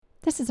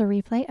This is a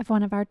replay of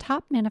one of our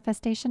top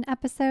manifestation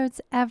episodes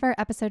ever,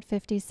 episode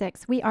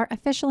 56. We are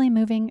officially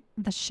moving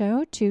the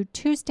show to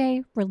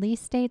Tuesday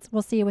release dates.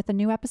 We'll see you with a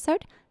new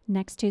episode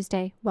next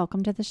Tuesday.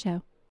 Welcome to the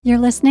show. You're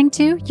listening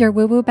to Your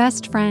Woo Woo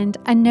Best Friend,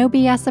 a no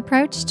BS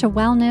approach to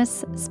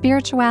wellness,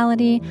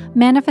 spirituality,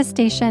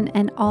 manifestation,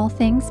 and all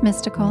things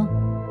mystical.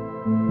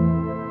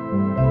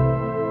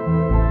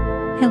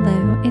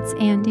 Hello, it's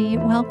Andy.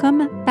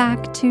 Welcome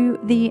back to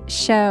the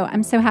show.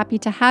 I'm so happy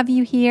to have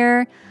you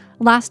here.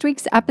 Last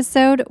week's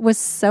episode was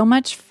so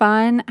much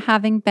fun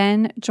having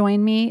Ben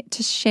join me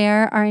to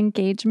share our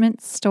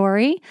engagement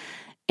story.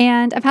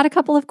 And I've had a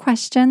couple of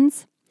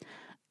questions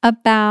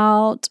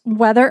about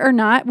whether or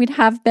not we'd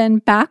have Ben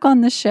back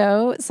on the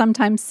show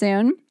sometime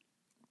soon.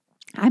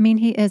 I mean,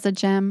 he is a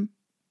gem.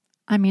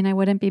 I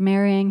wouldn't be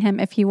marrying him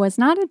if he was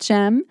not a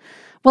gem.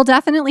 We'll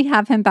definitely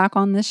have him back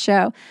on the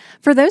show.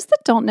 For those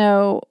that don't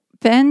know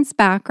Ben's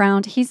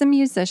background, he's a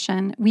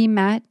musician. We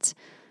met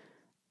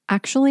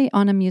actually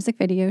on a music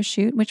video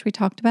shoot, which we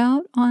talked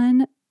about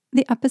on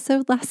the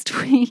episode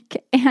last week.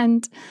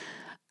 And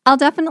I'll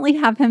definitely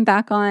have him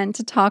back on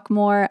to talk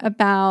more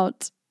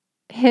about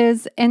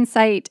his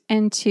insight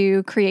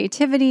into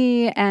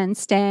creativity and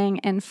staying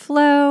in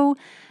flow.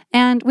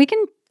 And we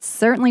can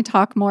certainly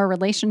talk more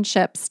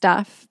relationship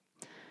stuff.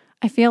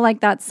 I feel like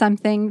that's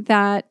something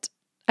that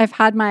I've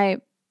had my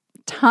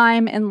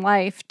time in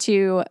life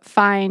to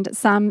find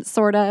some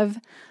sort of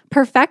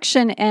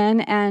perfection in,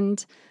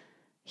 and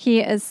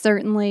he has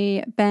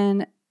certainly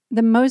been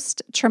the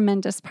most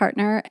tremendous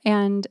partner,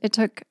 and it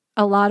took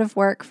a lot of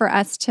work for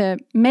us to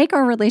make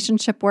our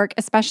relationship work,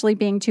 especially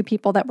being two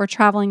people that were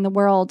traveling the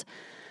world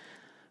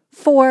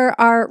for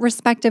our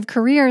respective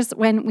careers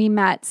when we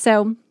met.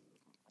 So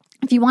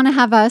if you want to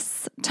have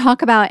us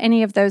talk about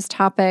any of those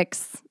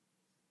topics,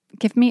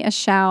 give me a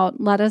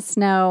shout, let us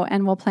know,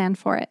 and we'll plan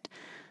for it.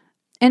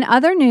 In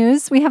other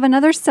news, we have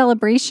another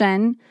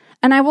celebration,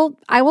 and I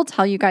will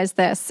tell you guys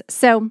this.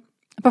 So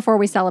before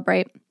we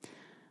celebrate,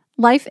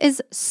 life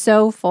is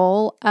so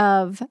full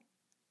of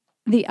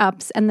the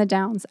ups and the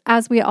downs,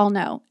 as we all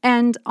know.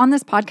 And on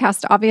this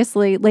podcast,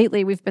 obviously,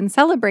 lately we've been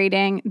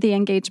celebrating the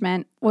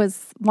engagement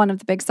was one of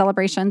the big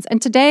celebrations.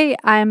 And today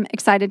I'm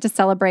excited to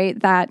celebrate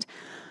that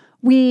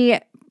we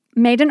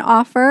made an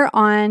offer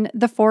on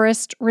the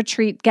Forest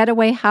Retreat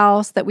getaway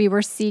house that we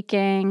were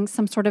seeking,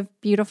 some sort of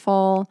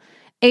beautiful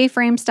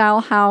A-frame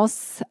style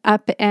house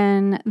up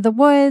in the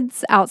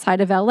woods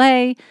outside of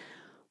LA.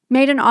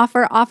 Made an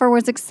offer. Offer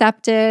was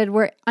accepted.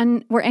 We're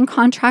in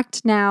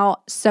contract now.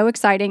 So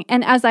exciting.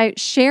 And as I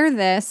share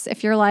this,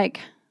 if you're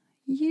like,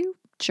 you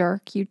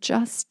jerk, you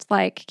just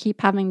like keep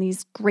having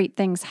these great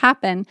things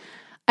happen.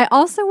 I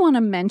also want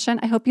to mention,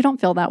 I hope you don't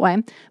feel that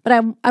way,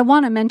 but I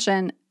want to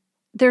mention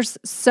there's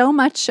so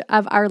much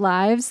of our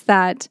lives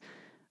that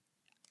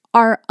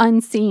are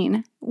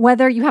unseen,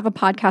 whether you have a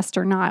podcast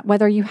or not,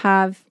 whether you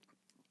have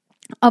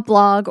a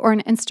blog or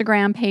an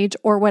Instagram page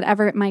or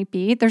whatever it might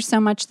be. There's so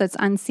much that's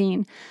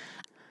unseen.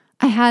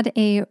 I had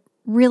a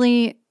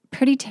really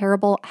pretty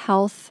terrible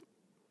health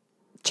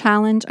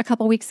challenge a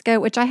couple weeks ago,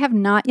 which I have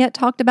not yet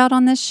talked about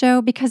on this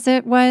show because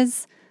it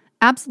was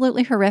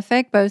absolutely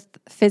horrific, both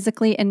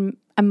physically and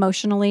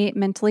emotionally,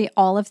 mentally,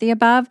 all of the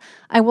above.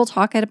 I will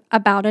talk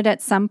about it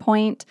at some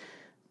point,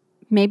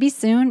 maybe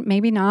soon,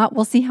 maybe not.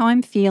 We'll see how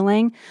I'm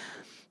feeling.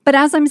 But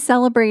as I'm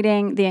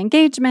celebrating the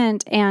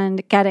engagement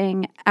and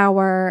getting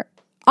our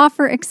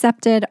offer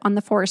accepted on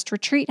the Forest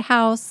Retreat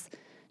house,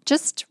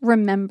 just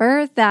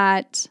remember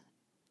that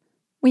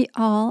we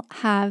all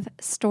have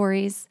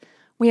stories.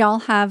 We all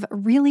have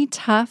really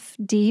tough,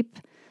 deep,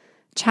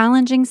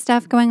 challenging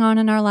stuff going on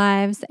in our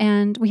lives,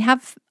 and we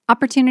have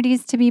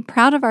opportunities to be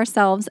proud of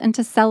ourselves and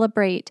to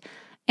celebrate.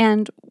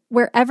 And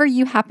wherever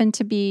you happen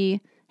to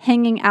be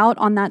hanging out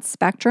on that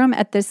spectrum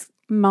at this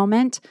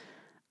moment,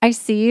 I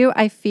see you,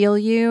 I feel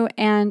you,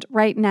 and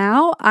right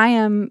now I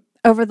am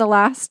over the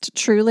last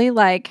 6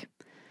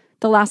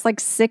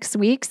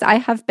 weeks, I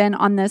have been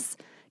on this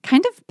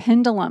kind of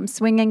pendulum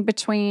swinging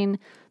between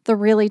the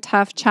really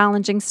tough,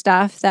 challenging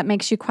stuff that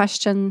makes you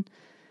question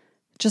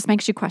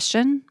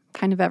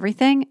kind of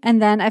everything.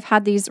 And then I've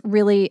had these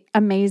really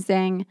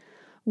amazing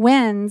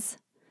wins.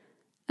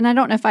 And I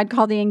don't know if I'd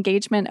call the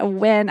engagement a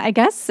win. I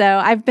guess so.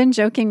 I've been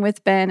joking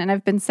with Ben and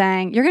I've been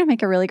saying, you're going to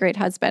make a really great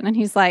husband. And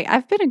he's like,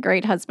 I've been a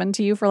great husband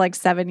to you for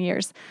 7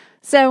 years.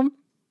 So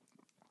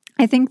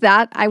I think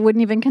that I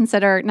wouldn't even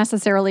consider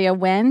necessarily a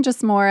win,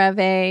 just more of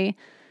a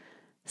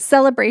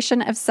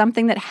celebration of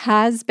something that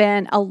has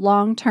been a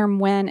long-term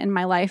win in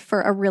my life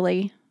for a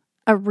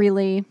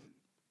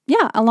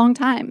long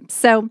time.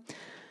 So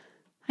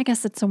I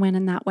guess it's a win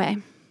in that way.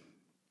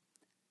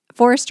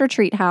 Forest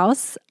Retreat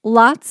House,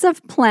 lots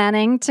of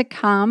planning to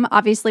come.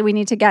 Obviously, we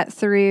need to get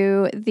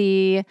through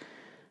the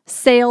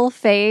sale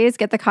phase,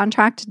 get the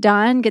contract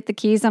done, get the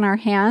keys in our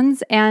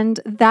hands, and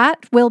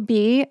that will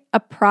be a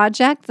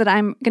project that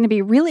I'm going to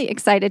be really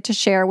excited to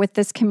share with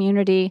this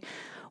community.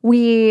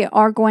 We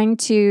are going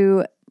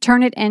to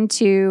turn it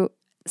into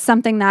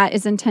something that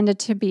is intended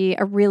to be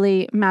a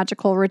really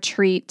magical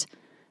retreat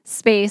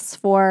space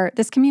for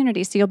this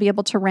community. So you'll be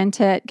able to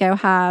rent it, go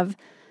have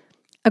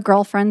a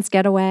girlfriend's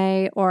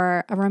getaway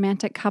or a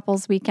romantic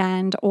couples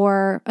weekend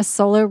or a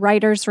solo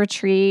writer's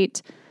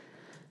retreat,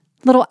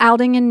 little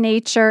outing in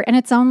nature. And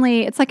it's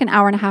like an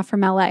hour and a half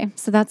from LA.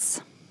 So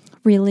that's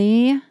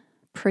really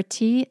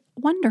pretty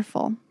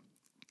wonderful.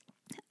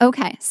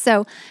 Okay,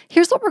 so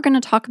here's what we're going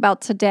to talk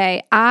about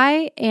today.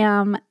 I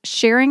am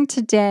sharing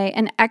today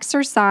an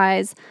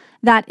exercise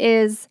that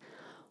is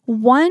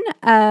one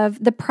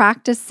of the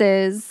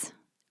practices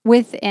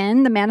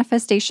within the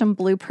Manifestation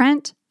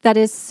Blueprint that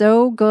is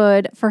so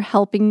good for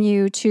helping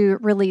you to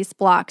release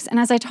blocks. And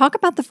as I talk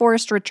about the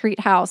Forest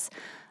Retreat House,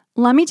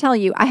 let me tell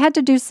you, I had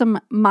to do some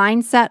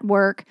mindset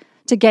work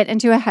to get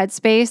into a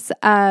headspace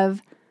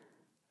of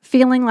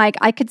feeling like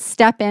I could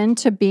step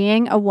into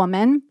being a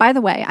woman. By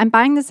the way, I'm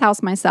buying this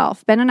house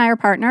myself. Ben and I are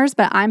partners,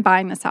 but I'm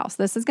buying this house.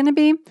 This is going to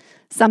be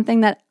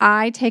something that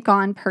I take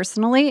on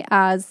personally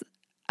as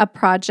a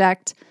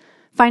project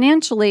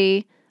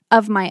financially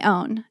of my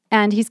own.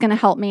 And he's going to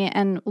help me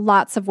in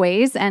lots of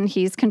ways, and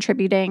he's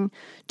contributing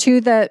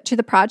to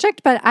the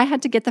project, but I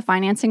had to get the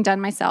financing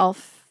done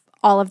myself,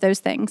 all of those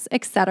things,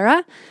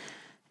 etc.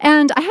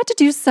 And I had to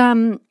do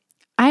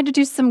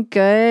some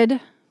good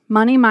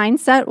money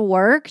mindset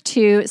work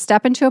to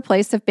step into a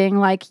place of being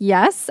like,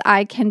 yes,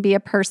 I can be a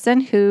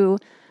person who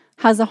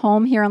has a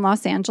home here in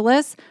Los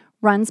Angeles,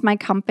 runs my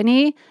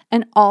company,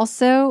 and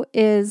also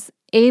is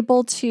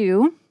able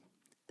to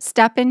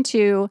step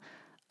into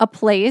a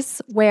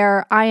place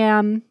where I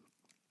am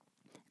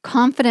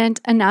confident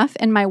enough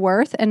in my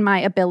worth and my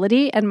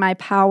ability and my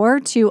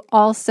power to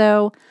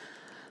also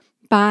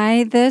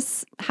buy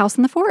this house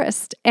in the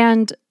forest.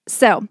 And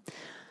so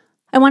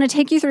I want to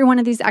take you through one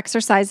of these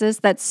exercises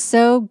that's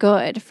so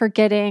good for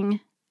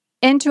getting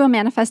into a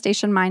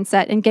manifestation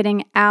mindset and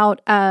getting out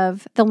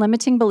of the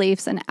limiting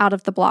beliefs and out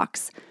of the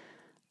blocks.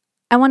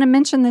 I want to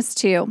mention this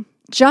too.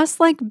 Just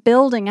like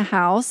building a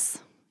house,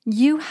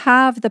 you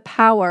have the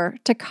power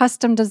to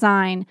custom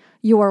design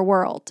your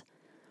world.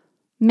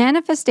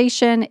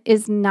 Manifestation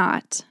is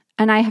not.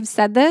 And I have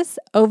said this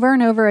over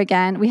and over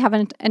again. We have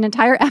an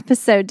entire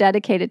episode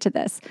dedicated to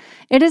this.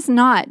 It is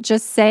not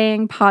just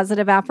saying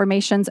positive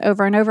affirmations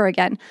over and over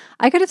again.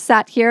 I could have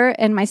sat here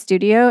in my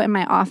studio, in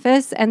my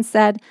office, and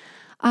said,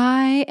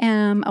 I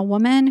am a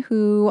woman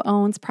who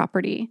owns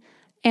property,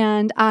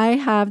 and I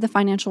have the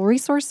financial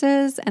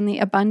resources and the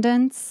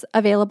abundance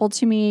available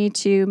to me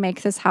to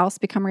make this house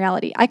become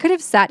reality. I could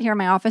have sat here in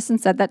my office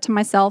and said that to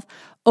myself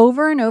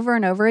over and over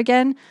and over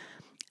again.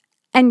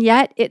 And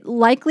yet it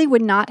likely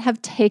would not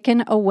have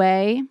taken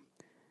away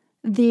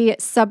the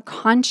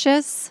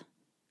subconscious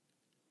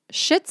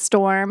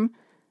shitstorm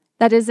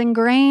that is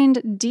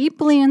ingrained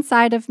deeply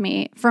inside of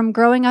me from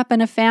growing up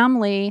in a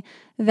family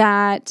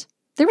that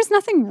there was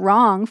nothing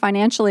wrong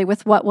financially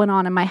with what went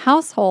on in my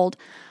household.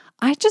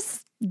 I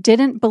just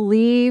didn't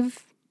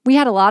believe. We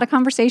had a lot of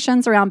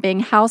conversations around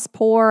being house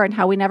poor and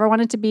how we never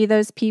wanted to be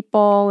those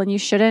people, and you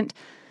shouldn't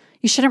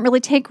really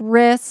take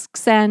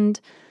risks. And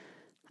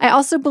I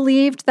also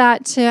believed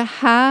that to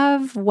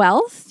have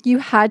wealth, you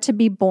had to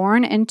be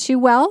born into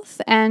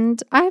wealth.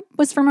 And I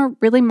was from a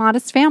really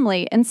modest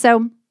family. And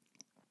so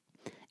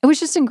it was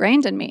just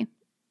ingrained in me,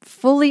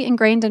 fully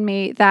ingrained in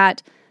me,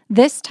 that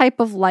this type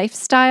of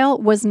lifestyle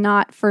was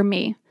not for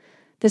me.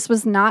 This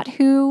was not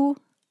who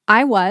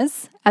I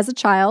was as a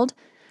child,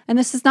 and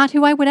this is not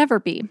who I would ever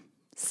be.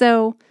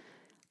 So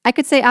I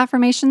could say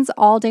affirmations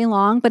all day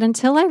long, but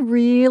until I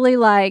really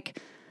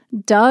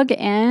dug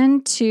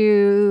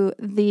into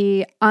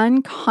the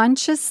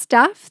unconscious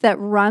stuff that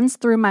runs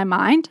through my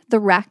mind, the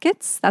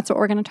rackets, that's what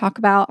we're going to talk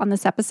about on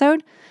this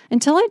episode.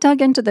 Until I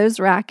dug into those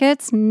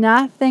rackets,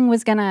 nothing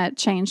was going to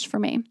change for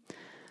me.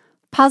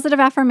 Positive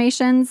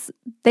affirmations,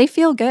 they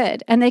feel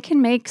good and they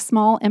can make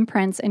small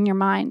imprints in your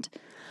mind.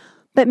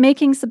 But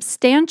making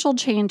substantial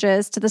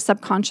changes to the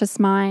subconscious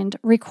mind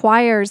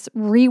requires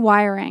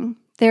rewiring.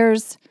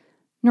 There's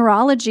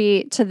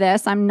neurology to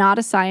this. I'm not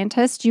a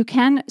scientist. You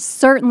can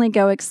certainly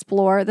go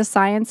explore the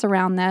science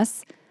around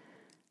this.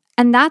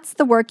 And that's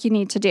the work you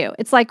need to do.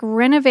 It's like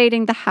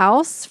renovating the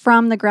house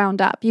from the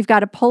ground up. You've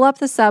got to pull up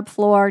the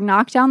subfloor,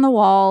 knock down the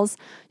walls.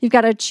 You've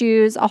got to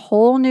choose a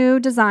whole new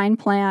design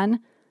plan.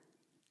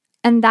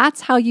 And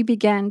that's how you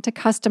begin to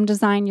custom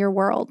design your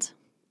world.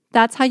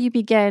 That's how you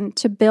begin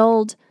to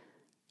build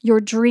your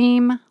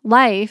dream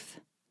life.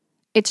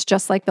 It's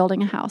just like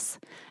building a house.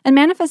 And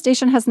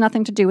manifestation has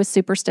nothing to do with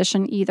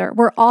superstition either.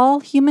 We're all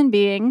human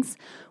beings.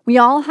 We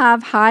all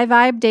have high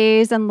vibe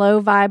days and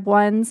low vibe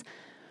ones.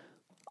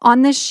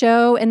 On this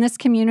show, in this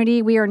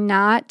community, we are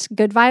not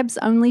good vibes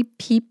only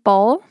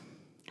people.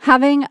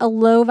 Having a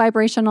low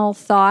vibrational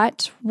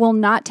thought will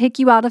not take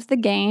you out of the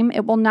game.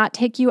 It will not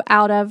take you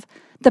out of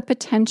the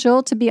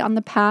potential to be on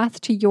the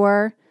path to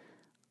your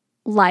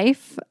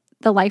life,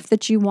 the life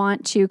that you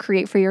want to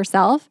create for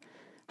yourself.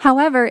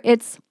 However,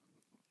 it's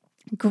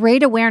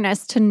great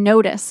awareness to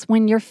notice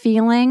when you're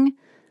feeling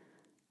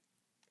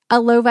a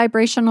low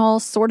vibrational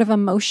sort of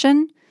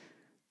emotion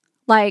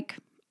like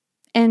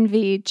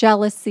envy,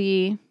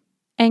 jealousy,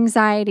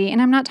 anxiety.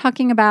 And I'm not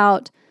talking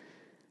about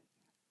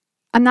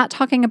I'm not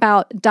talking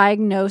about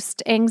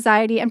diagnosed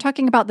anxiety. I'm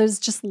talking about those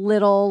just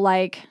little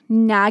like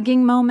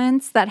nagging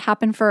moments that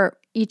happen for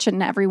each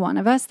and every one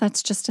of us.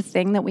 That's just a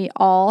thing that we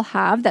all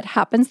have that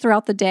happens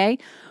throughout the day.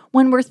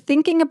 When we're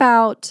thinking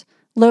about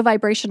low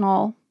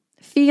vibrational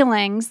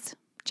feelings,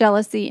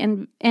 jealousy,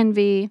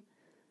 envy,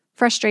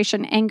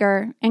 frustration,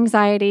 anger,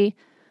 anxiety,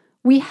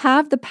 we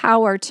have the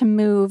power to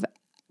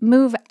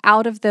move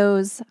out of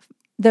those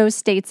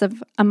states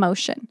of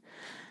emotion.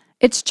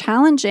 It's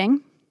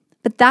challenging,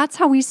 but that's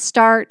how we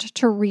start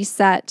to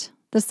reset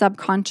the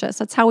subconscious.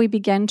 That's how we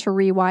begin to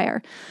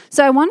rewire.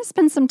 So I want to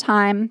spend some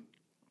time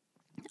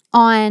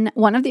on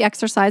one of the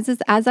exercises,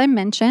 as I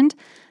mentioned,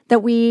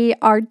 that we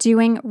are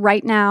doing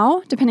right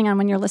now, depending on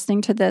when you're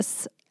listening to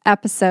this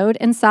episode,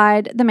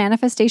 inside the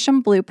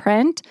Manifestation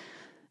Blueprint.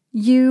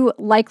 You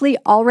likely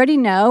already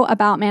know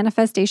about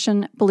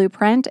Manifestation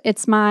Blueprint.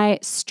 It's my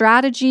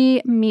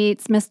strategy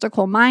meets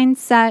mystical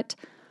mindset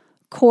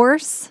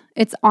course.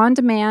 It's on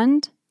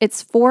demand.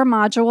 It's 4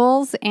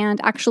 modules and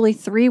actually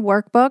 3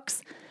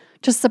 workbooks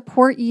to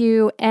support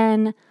you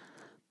in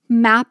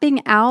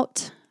mapping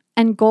out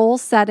and goal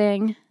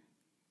setting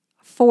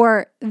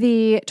for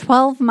the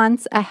 12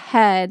 months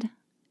ahead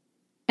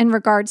in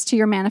regards to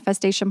your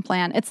manifestation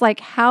plan. It's like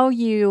how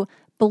you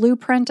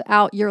blueprint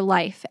out your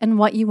life and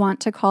what you want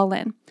to call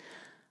in.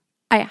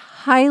 I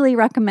highly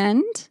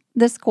recommend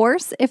this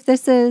course. If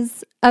this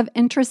is of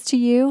interest to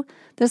you,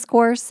 this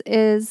course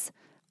is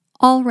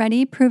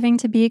already proving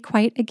to be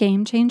quite a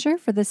game changer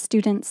for the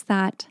students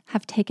that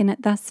have taken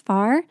it thus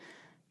far.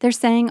 They're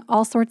saying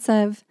all sorts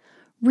of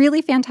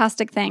really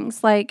fantastic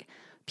things, like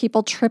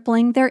people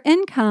tripling their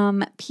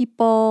income,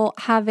 people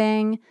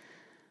having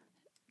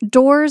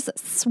doors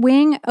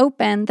swing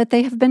open that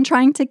they have been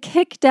trying to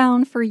kick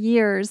down for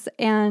years,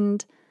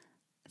 and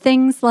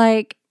things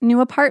like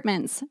new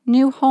apartments,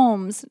 new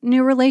homes,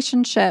 new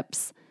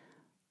relationships,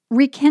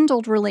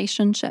 rekindled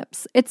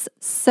relationships. It's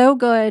so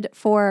good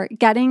for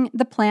getting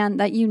the plan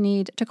that you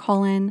need to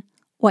call in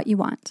what you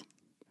want.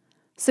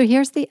 So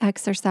here's the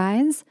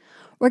exercise.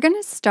 We're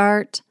going to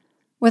start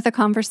with a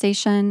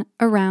conversation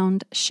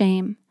around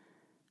shame.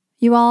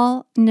 You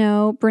all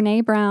know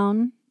Brené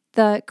Brown,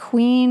 the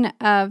queen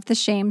of the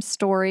shame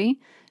story.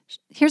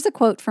 Here's a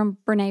quote from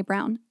Brené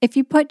Brown. If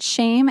you put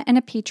shame in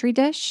a petri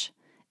dish,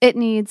 it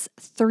needs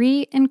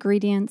 3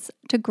 ingredients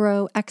to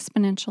grow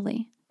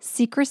exponentially: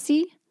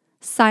 secrecy,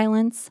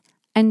 silence,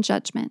 and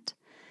judgment.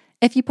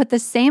 If you put the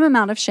same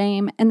amount of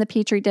shame in the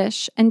petri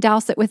dish and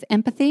douse it with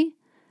empathy,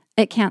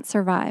 it can't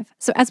survive.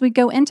 So as we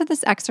go into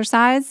this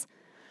exercise,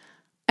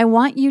 I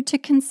want you to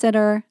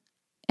consider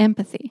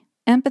empathy.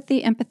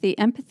 Empathy.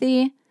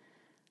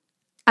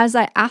 As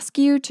I ask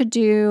you to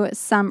do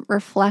some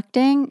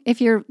reflecting,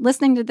 if you're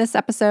listening to this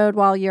episode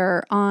while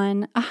you're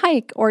on a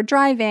hike or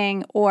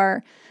driving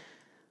or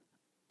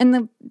in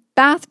the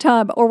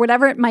bathtub or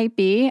whatever it might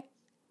be,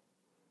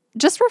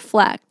 just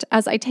reflect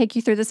as I take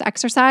you through this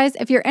exercise.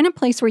 If you're in a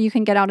place where you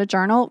can get out a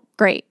journal,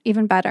 great,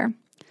 even better.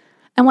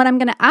 And what I'm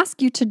going to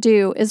ask you to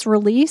do is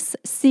release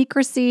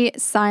secrecy,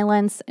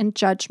 silence, and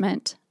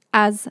judgment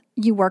as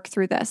you work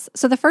through this.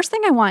 So the first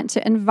thing I want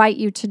to invite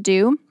you to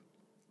do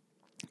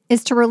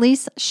is to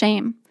release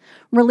shame.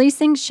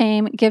 Releasing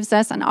shame gives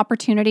us an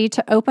opportunity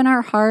to open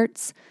our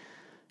hearts,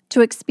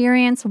 to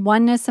experience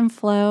oneness and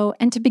flow,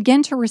 and to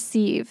begin to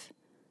receive.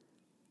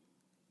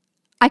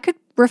 I could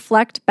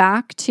reflect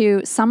back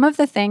to some of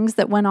the things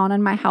that went on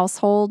in my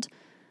household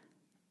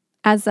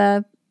as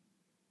a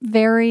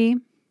very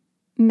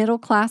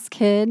middle-class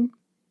kid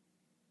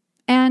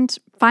and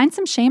find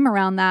some shame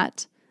around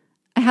that.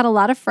 I had a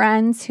lot of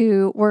friends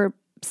who were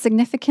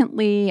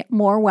significantly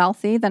more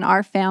wealthy than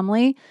our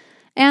family,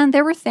 and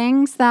there were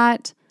things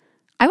that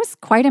I was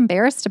quite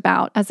embarrassed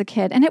about as a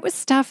kid. And it was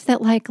stuff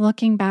that, like,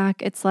 looking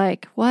back, it's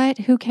like, what?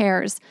 Who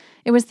cares?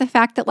 It was the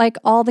fact that, like,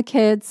 all the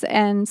kids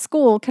in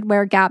school could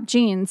wear Gap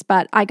jeans,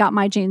 but I got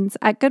my jeans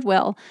at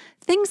Goodwill.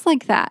 Things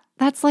like that.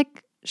 That's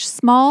like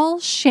small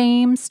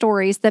shame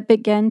stories that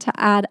begin to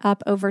add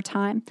up over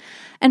time.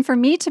 And for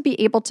me to be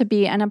able to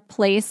be in a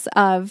place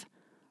of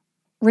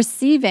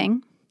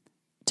receiving,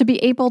 to be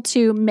able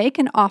to make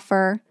an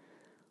offer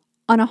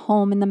on a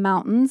home in the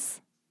mountains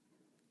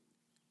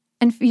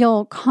and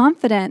feel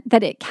confident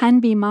that it can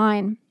be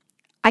mine.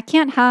 I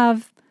can't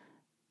have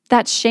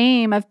that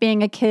shame of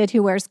being a kid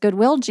who wears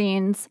Goodwill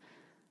jeans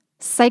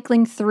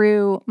cycling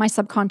through my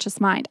subconscious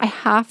mind. I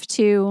have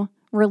to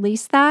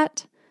release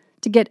that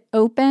to get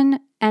open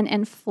and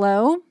in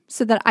flow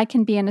so that I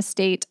can be in a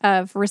state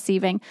of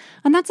receiving.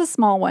 And that's a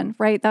small one,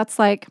 right? That's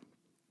like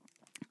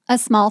a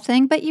small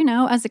thing. But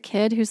as a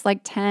kid who's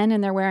like 10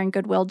 and they're wearing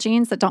Goodwill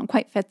jeans that don't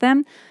quite fit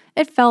them,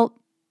 it felt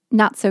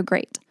not so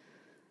great.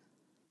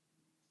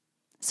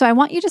 So I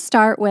want you to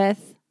start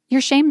with your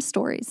shame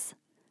stories.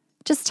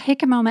 Just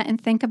take a moment and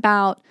think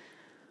about,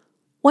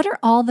 what are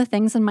all the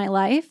things in my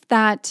life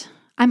that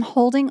I'm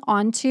holding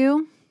on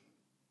to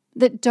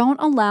that don't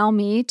allow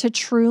me to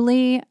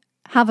truly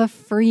have a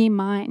free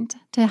mind,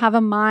 to have a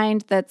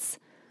mind that's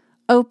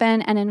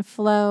open and in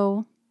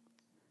flow,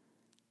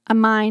 a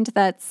mind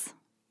that's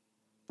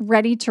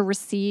ready to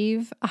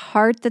receive, a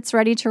heart that's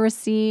ready to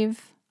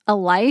receive, a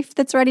life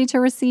that's ready to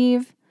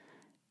receive,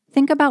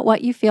 think about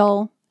what you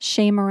feel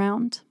shame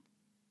around.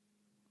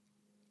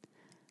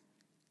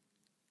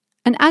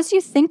 And as you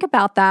think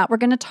about that, we're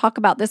going to talk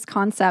about this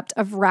concept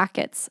of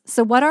rackets.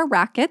 So what are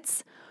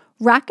rackets?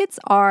 Rackets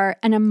are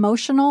an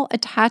emotional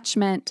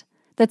attachment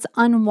that's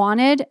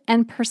unwanted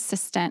and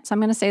persistent. So I'm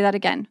going to say that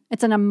again.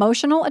 It's an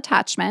emotional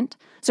attachment.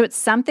 So it's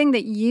something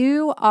that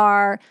you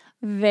are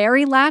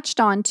very latched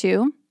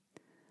onto.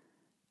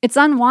 It's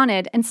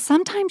unwanted, and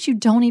sometimes you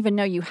don't even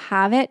know you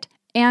have it,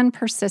 and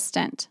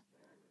persistent.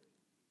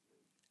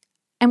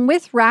 And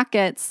with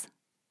rackets,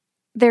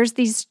 there's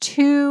these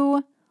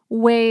two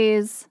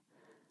ways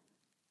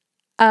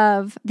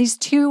of these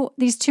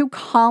two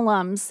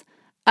columns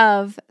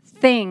of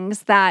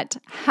things that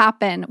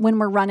happen when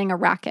we're running a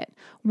racket.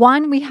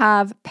 One, we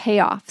have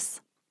payoffs.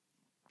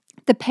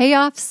 The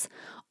payoffs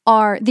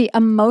are the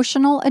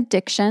emotional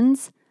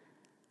addictions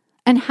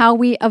and how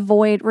we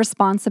avoid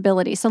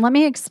responsibility. So let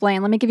me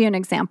explain. Let me give you an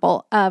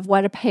example of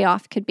what a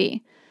payoff could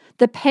be.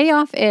 The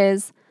payoff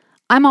is,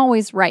 I'm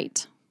always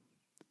right.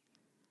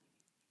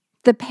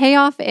 The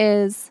payoff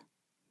is,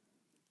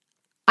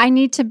 I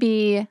need to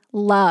be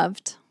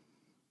loved.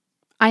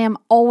 I am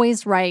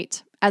always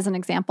right, as an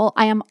example.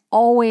 I am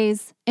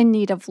always in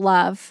need of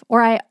love,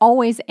 or I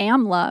always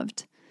am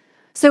loved.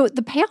 So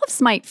the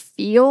payoffs might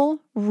feel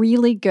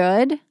really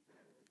good.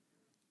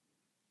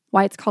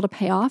 Why it's called a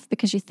payoff?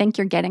 Because you think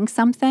you're getting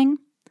something.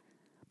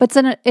 But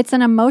it's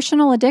an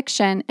emotional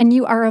addiction, and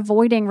you are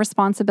avoiding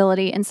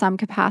responsibility in some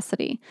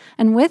capacity.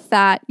 And with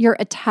that, you're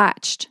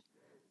attached.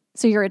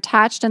 So you're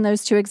attached in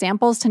those two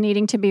examples to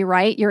needing to be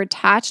right. You're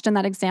attached in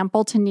that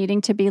example to needing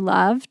to be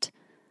loved.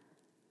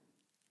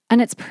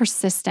 And it's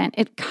persistent.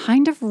 It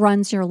kind of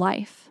runs your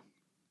life.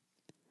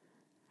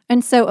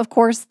 And so, of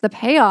course, the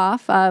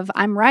payoff of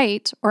I'm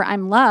right or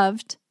I'm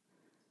loved,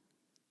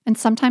 and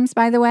sometimes,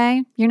 by the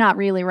way, you're not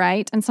really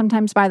right. And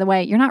sometimes, by the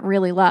way, you're not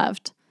really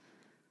loved.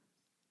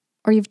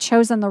 Or you've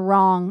chosen the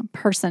wrong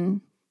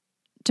person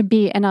to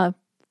be in a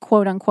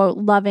quote unquote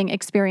loving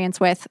experience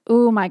with.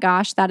 Oh my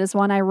gosh, that is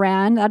one I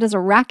ran. That is a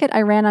racket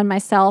I ran on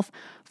myself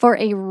for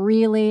a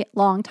really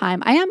long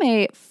time. I am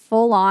a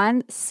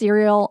full-on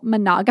serial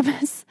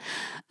monogamous,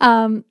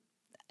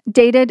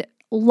 dated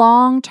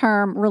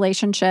long-term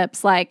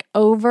relationships like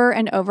over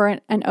and over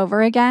and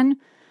over again.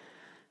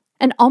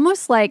 And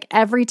almost like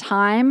every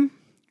time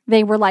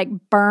they were like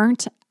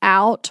burnt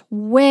out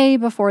way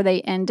before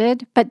they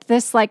ended. But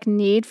this like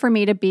need for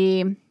me to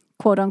be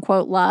quote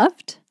unquote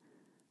loved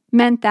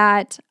meant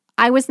that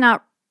I was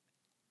not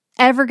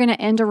ever going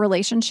to end a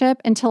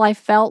relationship until I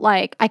felt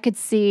like I could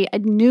see a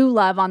new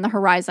love on the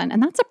horizon.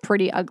 And that's a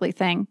pretty ugly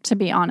thing, to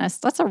be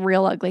honest. That's a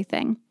real ugly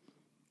thing.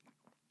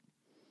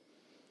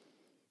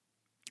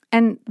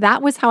 And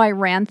that was how I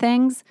ran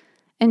things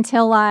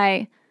until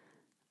I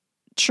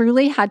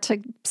truly had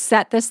to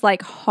set this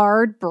like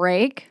hard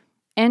break,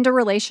 end a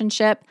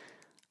relationship.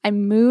 I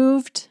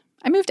moved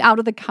out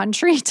of the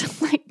country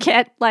to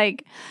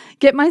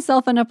get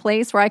myself in a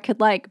place where I could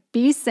like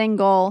be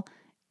single,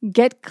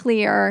 get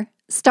clear,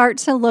 start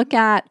to look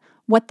at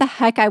what the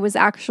heck I was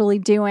actually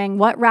doing,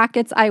 what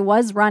rackets I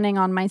was running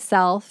on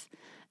myself,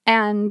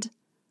 and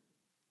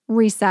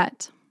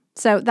reset.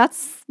 So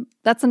that's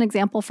an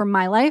example from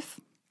my life.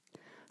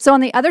 So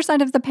on the other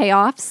side of the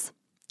payoffs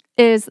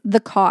is the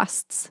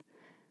costs.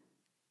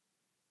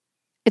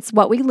 It's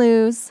what we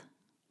lose,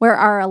 where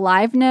our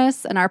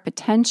aliveness and our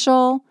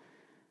potential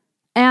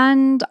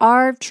and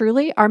our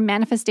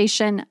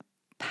manifestation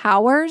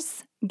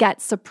powers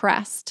get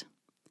suppressed.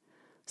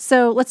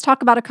 So let's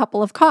talk about a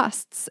couple of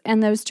costs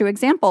and those two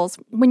examples.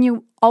 When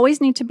you always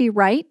need to be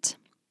right,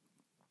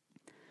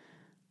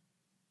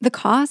 the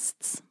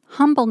costs,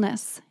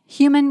 humbleness,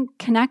 human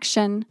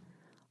connection,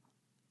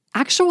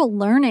 actual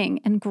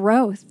learning and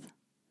growth,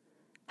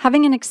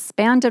 having an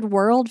expanded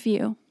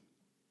worldview.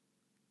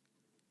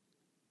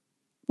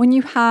 When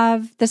you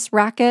have this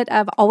racket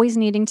of always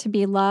needing to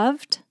be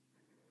loved,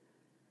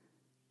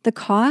 the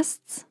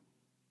costs,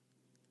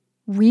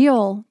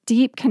 real,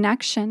 deep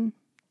connection,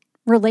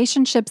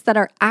 relationships that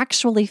are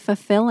actually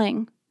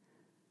fulfilling,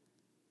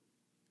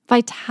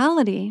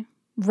 vitality,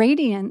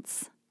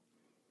 radiance,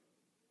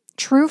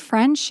 true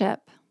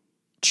friendship,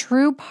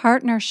 true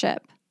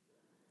partnership,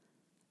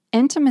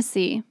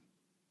 intimacy,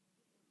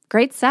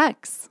 great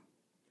sex.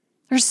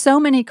 There's so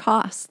many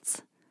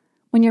costs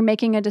when you're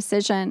making a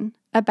decision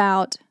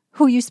about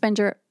who you spend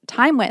your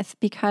time with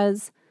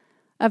because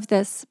of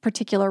this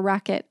particular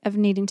racket of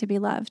needing to be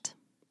loved.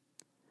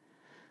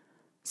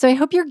 So I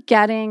hope you're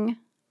getting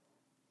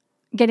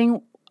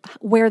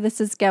where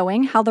this is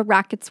going, how the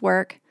rackets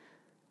work,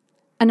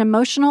 an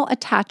emotional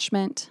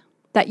attachment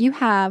that you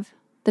have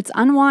that's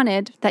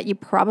unwanted, that you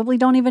probably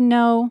don't even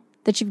know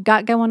that you've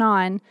got going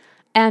on,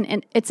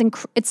 and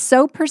it's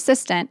so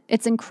persistent,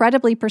 it's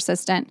incredibly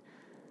persistent,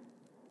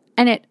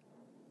 and it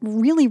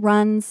really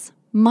runs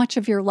much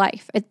of your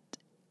life.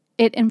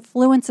 It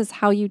influences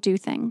how you do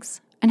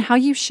things and how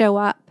you show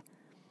up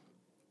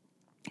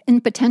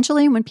And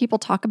potentially when people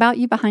talk about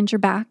you behind your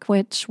back,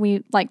 which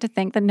we like to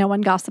think that no one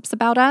gossips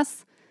about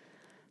us,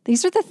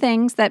 these are the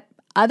things that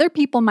other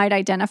people might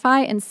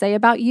identify and say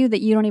about you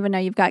that you don't even know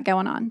you've got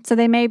going on. So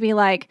they may be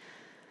like,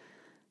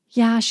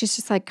 yeah, she's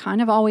just like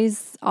kind of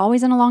always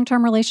in a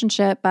long-term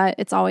relationship, but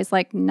it's always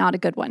like not a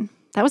good one.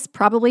 That was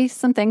probably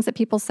some things that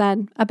people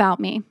said about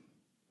me.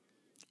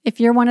 If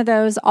you're one of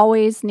those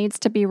always needs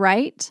to be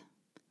right,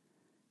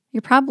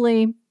 you're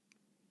probably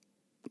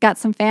got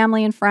some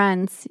family and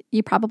friends.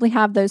 You probably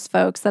have those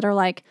folks that are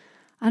like,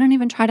 I don't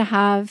even try to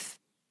have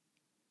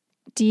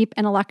deep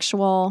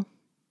intellectual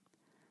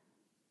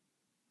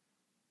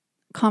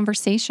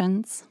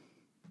conversations.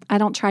 I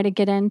don't try to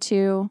get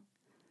into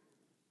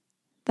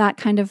that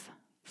kind of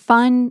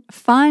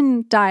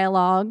fun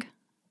dialogue,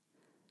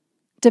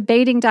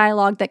 debating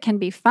dialogue that can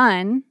be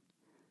fun,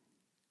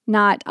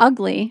 not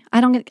ugly. I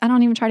don't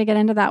even try to get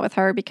into that with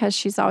her because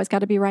she's always got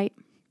to be right.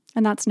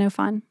 And that's no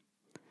fun.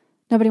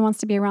 Nobody wants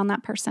to be around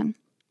that person.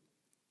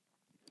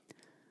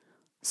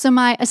 So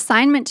my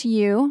assignment to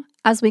you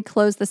as we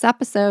close this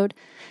episode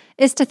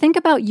is to think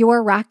about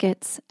your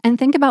rackets and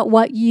think about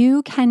what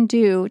you can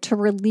do to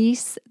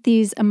release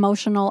these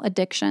emotional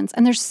addictions.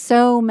 And there's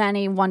so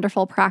many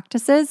wonderful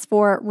practices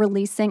for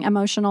releasing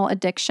emotional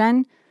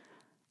addiction.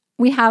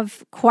 We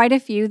have quite a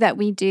few that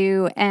we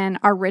do in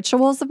our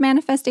Rituals of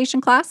Manifestation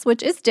class,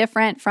 which is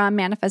different from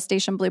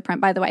Manifestation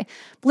Blueprint, by the way.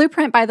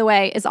 Blueprint, by the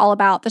way, is all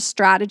about the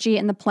strategy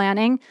and the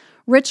planning.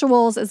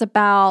 Rituals is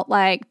about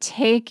like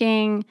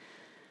taking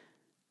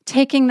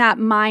that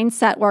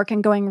mindset work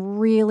and going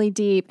really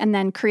deep and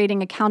then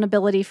creating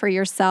accountability for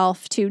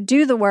yourself to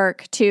do the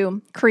work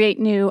to create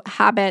new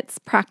habits,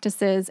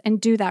 practices, and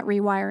do that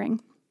rewiring.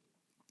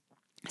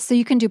 So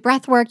you can do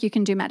breath work, you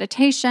can do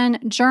meditation,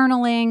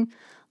 journaling,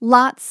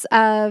 lots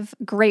of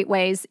great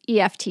ways,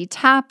 EFT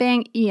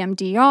tapping,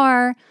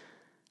 EMDR.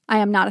 I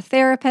am not a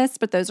therapist,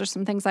 but those are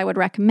some things I would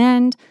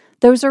recommend.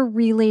 Those are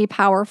really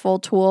powerful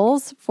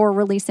tools for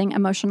releasing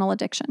emotional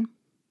addiction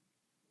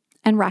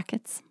and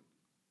rackets.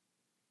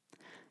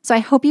 So I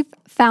hope you've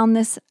found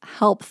this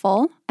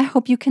helpful. I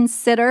hope you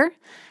consider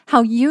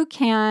how you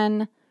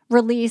can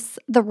release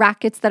the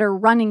rackets that are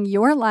running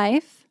your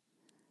life.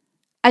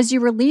 As you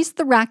release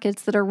the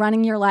rackets that are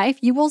running your life,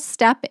 you will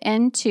step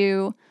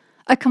into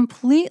a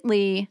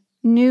completely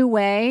new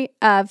way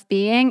of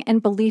being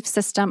and belief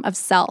system of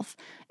self.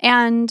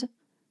 And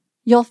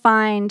you'll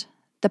find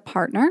the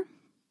partner,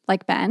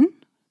 like Ben,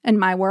 in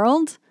my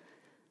world,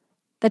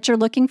 that you're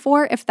looking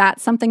for. If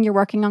that's something you're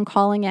working on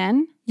calling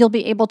in, you'll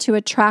be able to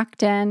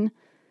attract in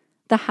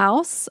the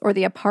house or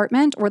the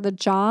apartment or the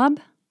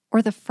job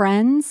or the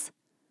friends,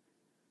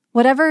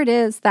 whatever it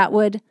is that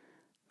would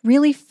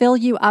really fill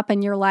you up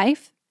in your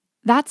life.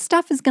 That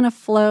stuff is going to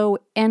flow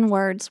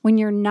inwards when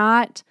you're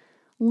not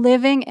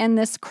living in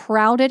this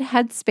crowded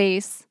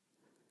headspace,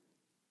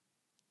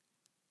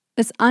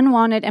 this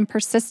unwanted and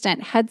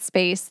persistent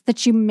headspace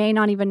that you may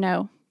not even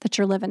know that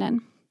you're living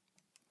in.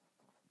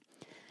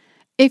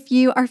 If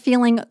you are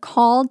feeling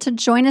called to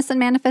join us in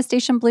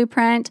Manifestation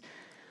Blueprint,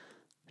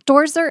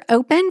 doors are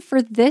open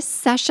for this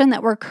session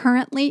that we're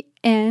currently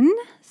in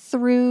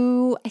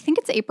through, I think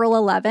it's April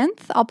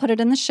 11th. I'll put it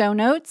in the show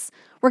notes.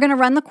 We're going to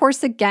run the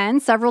course again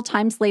several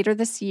times later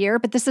this year,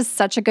 but this is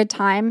such a good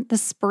time. The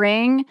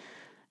spring,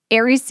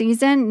 Aries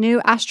season,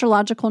 new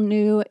astrological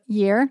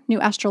year.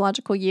 I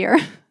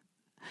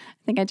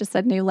think I just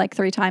said new like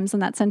 3 times in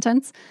that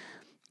sentence.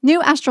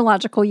 New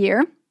astrological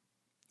year.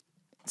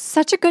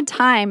 Such a good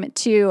time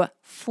to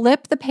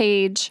flip the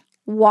page,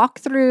 walk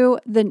through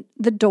the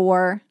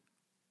door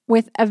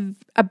with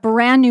a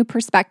brand new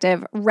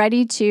perspective,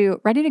 ready to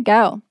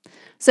go.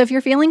 So if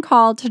you're feeling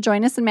called to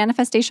join us in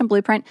Manifestation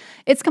Blueprint,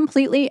 it's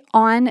completely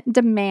on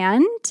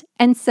demand.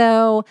 And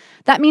so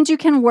that means you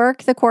can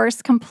work the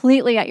course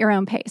completely at your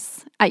own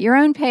pace. At your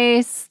own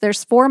pace,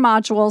 there's 4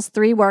 modules,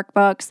 3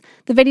 workbooks.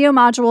 The video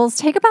modules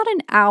take about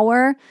an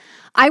hour.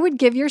 I would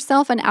give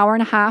yourself an hour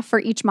and a half for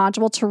each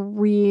module to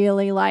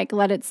really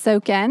let it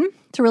soak in,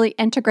 to really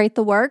integrate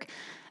the work.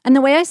 And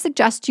the way I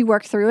suggest you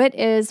work through it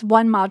is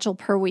 1 module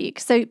per week.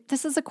 So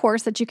this is a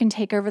course that you can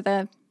take over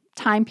the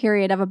time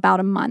period of about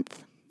a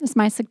month, is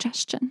my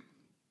suggestion.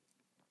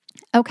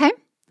 Okay?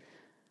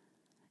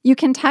 You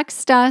can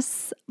text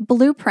us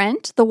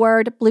Blueprint, the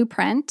word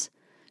Blueprint,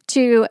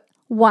 to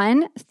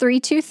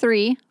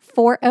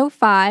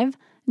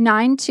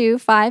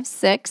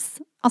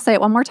 1-323-405-9256. I'll say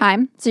it one more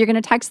time. So you're going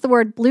to text the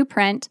word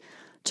Blueprint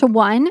to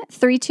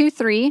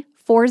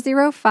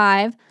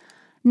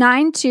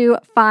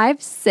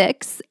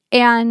 1-323-405-9256,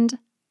 and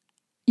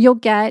you'll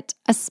get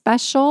a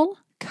special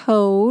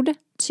code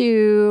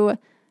to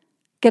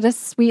get a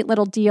sweet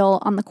little deal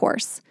on the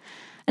course.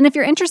 And if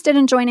you're interested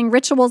in joining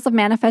Rituals of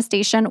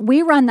Manifestation,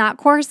 we run that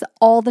course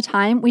all the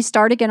time. We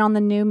start again on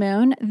the new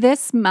moon.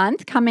 This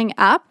month coming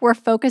up, we're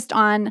focused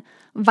on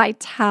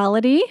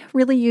vitality,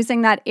 really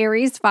using that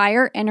Aries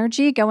fire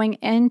energy going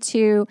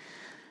into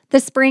the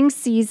spring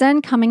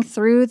season, coming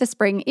through the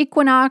spring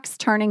equinox,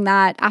 turning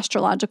that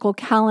astrological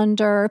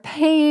calendar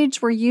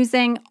page. We're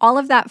using all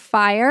of that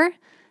fire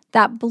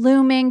that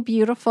blooming,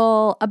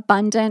 beautiful,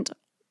 abundant,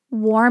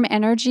 warm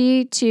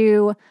energy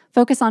to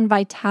focus on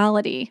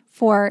vitality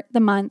for the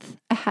month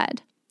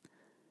ahead.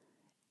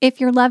 If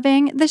you're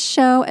loving the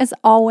show, as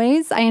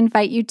always, I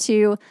invite you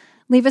to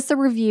leave us a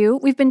review.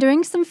 We've been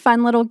doing some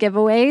fun little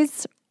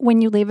giveaways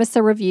when you leave us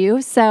a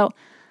review. So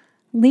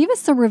leave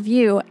us a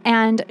review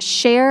and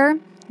share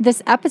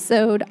this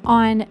episode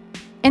on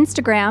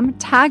Instagram.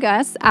 Tag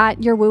us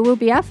at your woo woo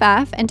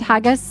BFF and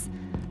tag us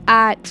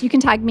you can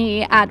tag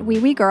me at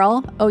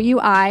WeWeGirl,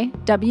 OUIWEGIRL.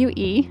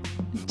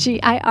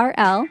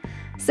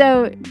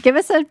 So give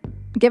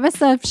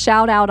us a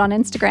shout out on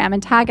Instagram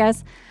and tag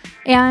us,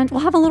 and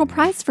we'll have a little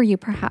prize for you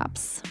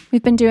perhaps.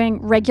 We've been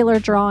doing regular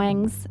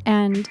drawings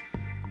and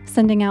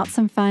sending out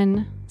some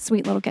fun,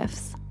 sweet little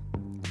gifts.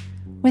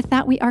 With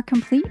that, we are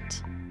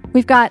complete.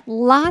 We've got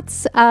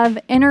lots of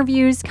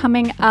interviews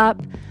coming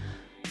up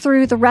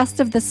through the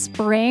rest of the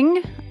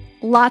spring.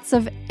 Lots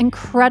of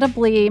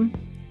incredibly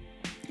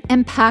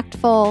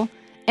impactful,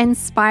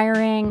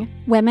 inspiring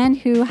women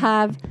who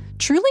have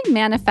truly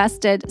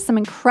manifested some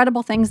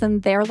incredible things in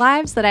their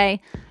lives that I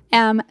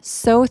am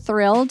so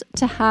thrilled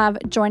to have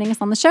joining us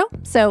on the show.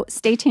 So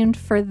stay tuned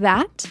for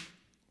that.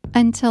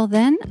 Until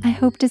then, I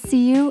hope to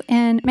see you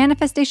in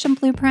Manifestation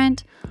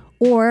Blueprint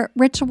or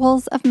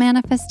Rituals of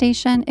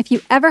Manifestation. If you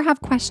ever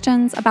have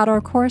questions about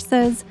our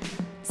courses,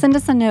 send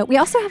us a note. We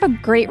also have a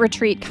great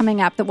retreat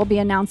coming up that we'll be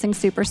announcing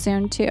super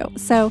soon too.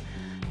 So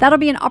that'll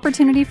be an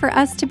opportunity for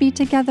us to be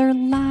together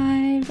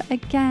live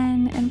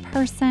again in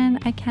person.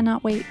 I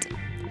cannot wait.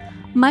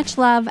 Much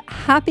love.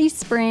 Happy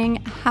spring.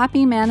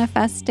 Happy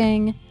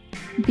manifesting.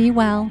 Be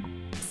well.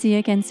 See you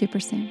again super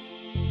soon.